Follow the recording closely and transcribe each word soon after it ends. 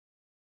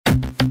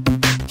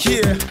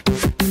Yeah.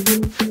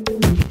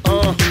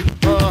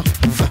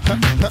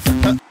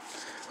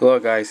 Hello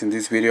guys, in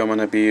this video I'm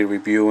gonna be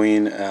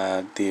reviewing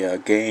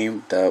the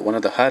game, one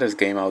of the hottest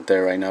game out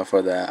there right now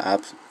for the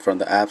apps from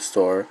the App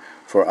Store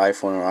for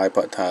iPhone or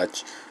iPod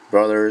Touch,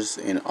 Brothers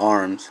in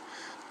Arms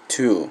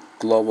 2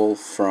 Global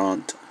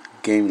Front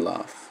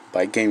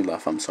by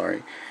Gameloft. I'm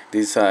sorry.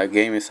 This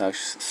game is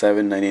actually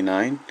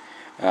 $7.99.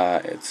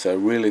 It's a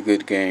really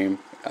good game,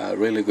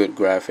 really good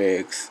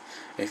graphics.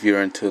 If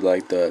you're into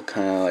like the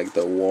kind of like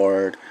the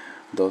Ward,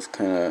 those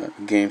kind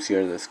of games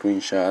here, the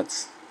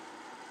screenshots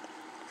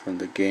from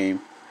the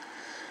game.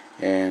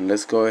 And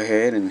let's go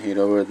ahead and hit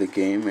over the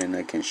game, and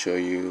I can show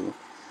you,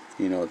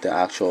 the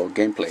actual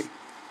gameplay.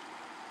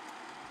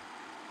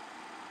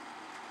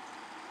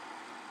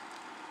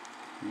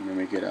 Let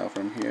me get out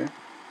from here.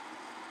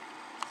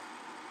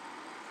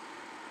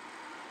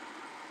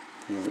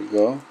 Here we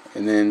go.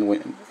 And then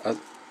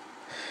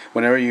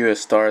whenever you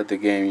start the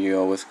game, you're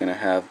always gonna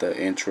have the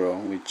intro,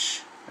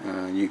 which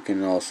you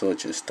can also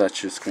just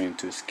touch your screen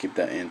to skip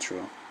that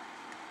intro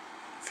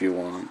if you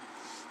want.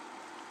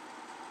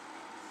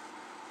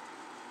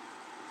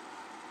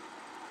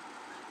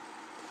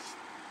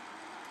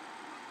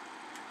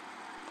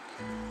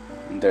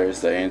 And there's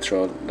the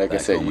intro. Like I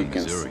said, you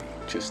can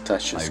just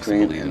touch the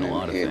screen and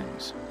then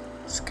hit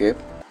skip.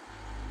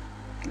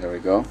 There we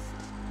go.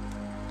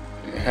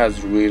 It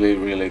has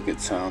really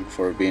good sound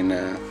for being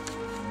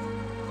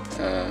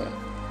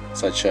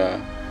such a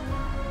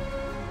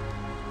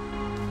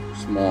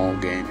small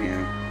game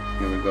here.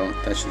 Here we go.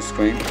 Touch the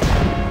screen.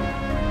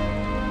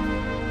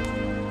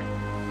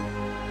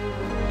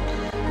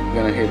 I'm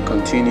gonna hit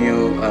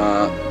continue.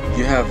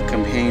 You have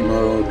campaign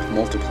mode,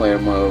 multiplayer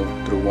mode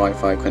through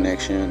Wi-Fi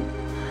connection.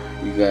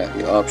 You got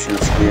your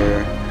options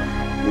here.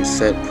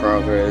 Reset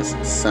progress,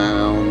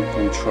 sound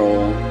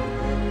control,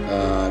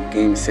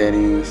 game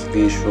settings,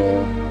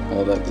 visual,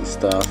 all that good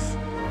stuff.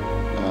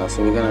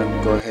 So we're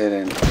gonna go ahead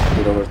and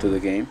get over to the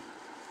game.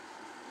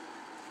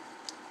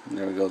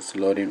 There we go, it's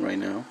loading right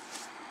now.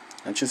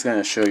 I'm just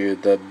gonna show you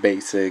the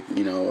basic,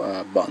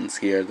 buttons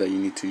here that you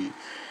need to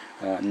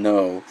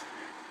know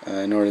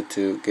in order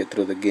to get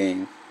through the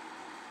game.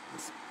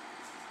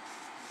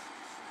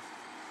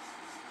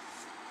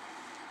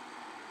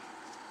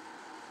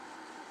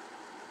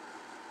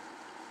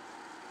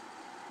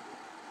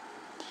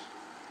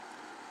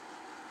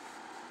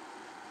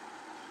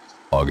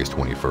 August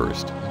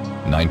 21st,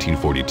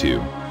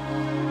 1942.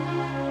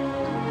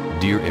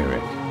 Dear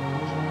Eric,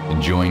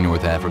 enjoying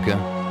North Africa?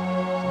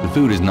 The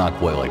food is not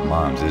quite like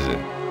Mom's, is it?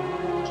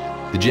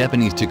 The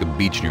Japanese took a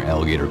beach near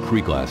Alligator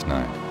Creek last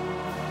night.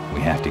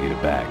 We have to get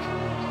it back.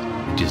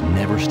 We just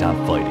never stop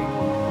fighting.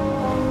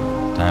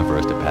 Time for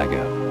us to pack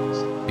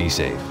up. Be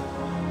safe.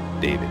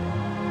 David.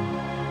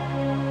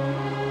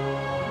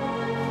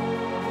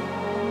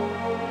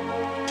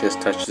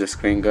 Just touch the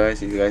screen, guys.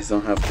 You guys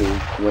don't have to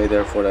wait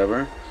there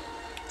forever.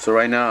 So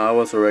right now I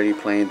was already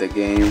playing the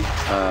game,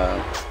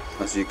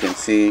 as you can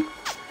see,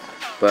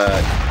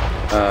 but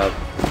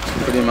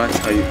pretty much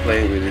how you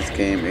play with this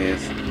game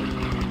is,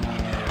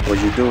 what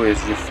you do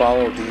is you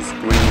follow these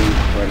green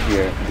right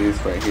here, these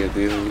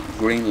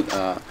green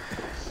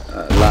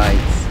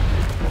lights,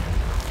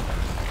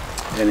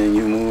 and then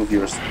you move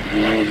your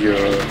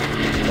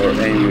or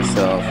aim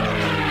yourself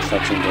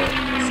touching the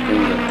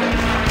screen like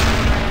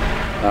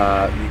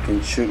that. You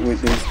can shoot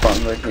with this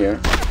button right here,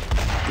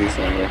 this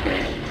one right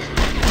here.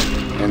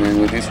 And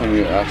then with this one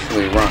you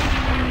actually run.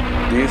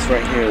 This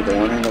right here, the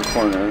one in the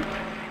corner,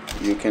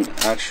 you can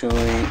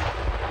actually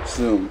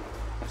zoom.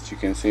 As you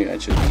can see, I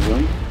just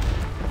zoom.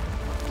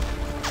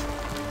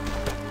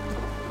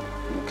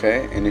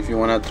 Okay, and if you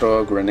want to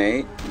throw a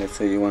grenade, let's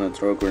say you want to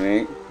throw a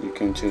grenade, you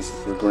can choose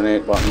the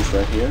grenade buttons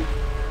right here.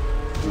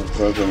 You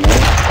throw a grenade,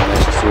 and I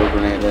just throw a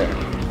grenade there.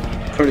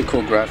 Pretty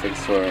cool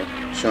graphics for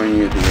showing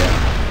you the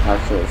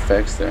actual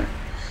effects there.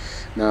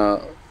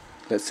 Now,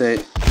 let's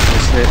say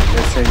you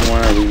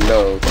want to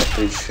reload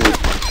after you shoot.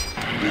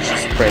 You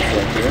just press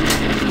right here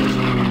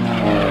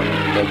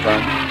the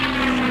gun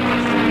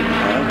you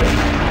have, and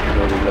it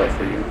will reload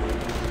for you.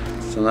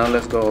 So now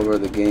let's go over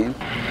the game.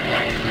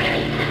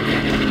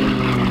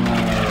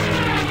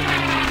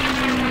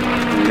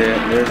 And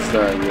there's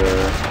your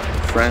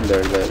friend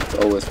there that's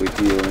always with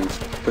you and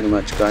pretty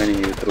much guiding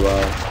you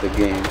throughout the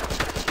game,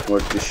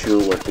 where to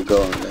shoot, where to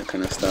go, and that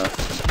kind of stuff.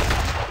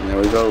 And there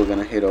we go. We're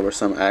gonna hit over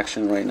some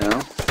action right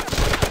now.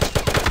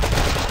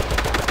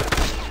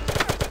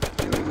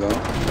 Go. So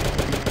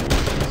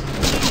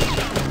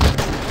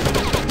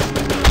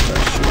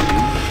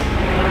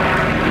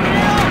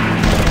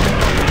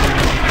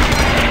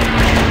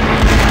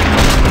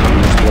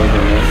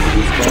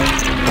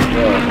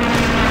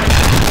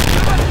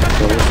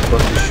we're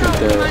supposed to shoot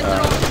their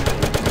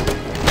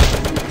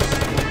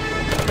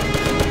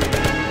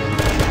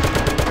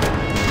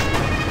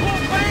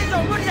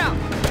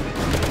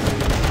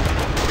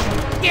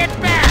Get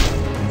back!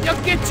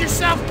 You'll get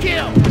yourself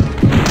killed!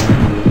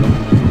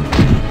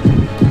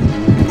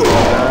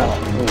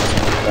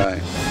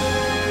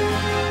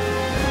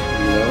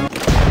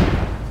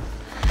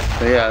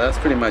 So yeah, that's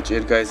pretty much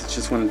it, guys.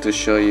 Just wanted to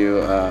show you,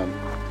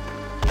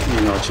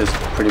 you know, just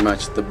pretty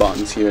much the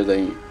buttons here that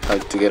you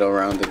like to get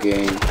around the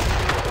game.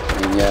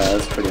 And yeah,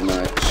 that's pretty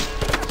much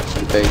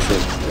the basic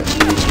that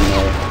you need to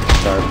know to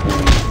start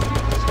playing.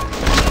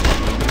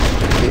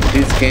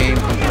 This game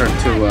compared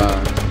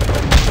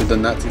to the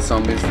Nazi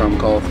zombies from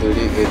Call of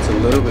Duty, it's a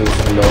little bit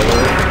slower.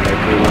 Like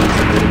it runs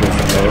a little bit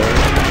slower.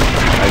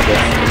 I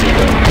guess because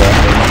of the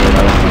graphics, I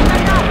don't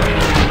know.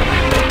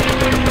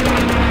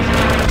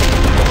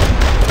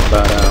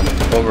 But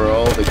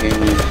overall, the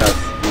game has,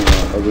 you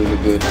know, a really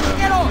good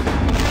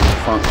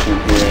function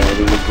here, a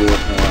really good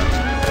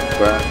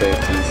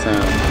graphics and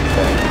sound.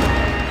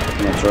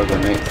 I'm gonna throw a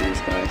grenade to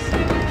these guys.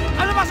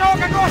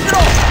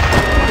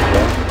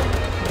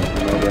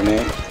 No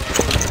grenade.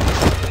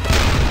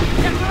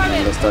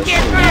 And let's start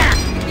shooting.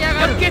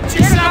 You'll get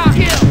yourself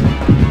killed.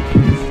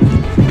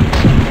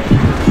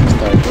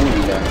 Start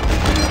doing that.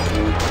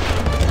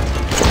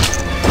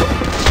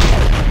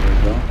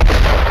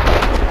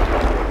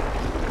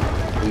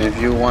 And if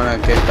you want to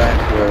get back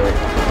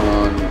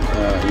on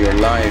your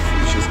life,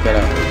 you just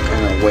gotta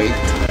kind of wait.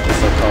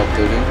 It's a Call of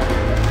Duty.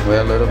 Wait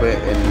a little bit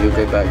and you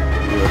get back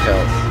your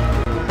health.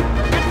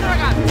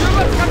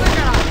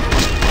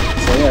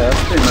 So yeah,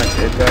 that's pretty much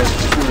it, guys.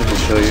 Just wanted to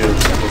show you,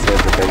 like I said,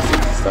 the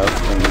basic stuff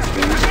from this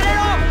game.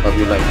 Hope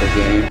you like the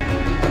game.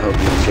 I hope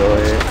you enjoy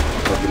it.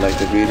 Hope you like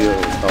the video.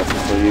 It was helpful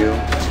for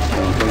you.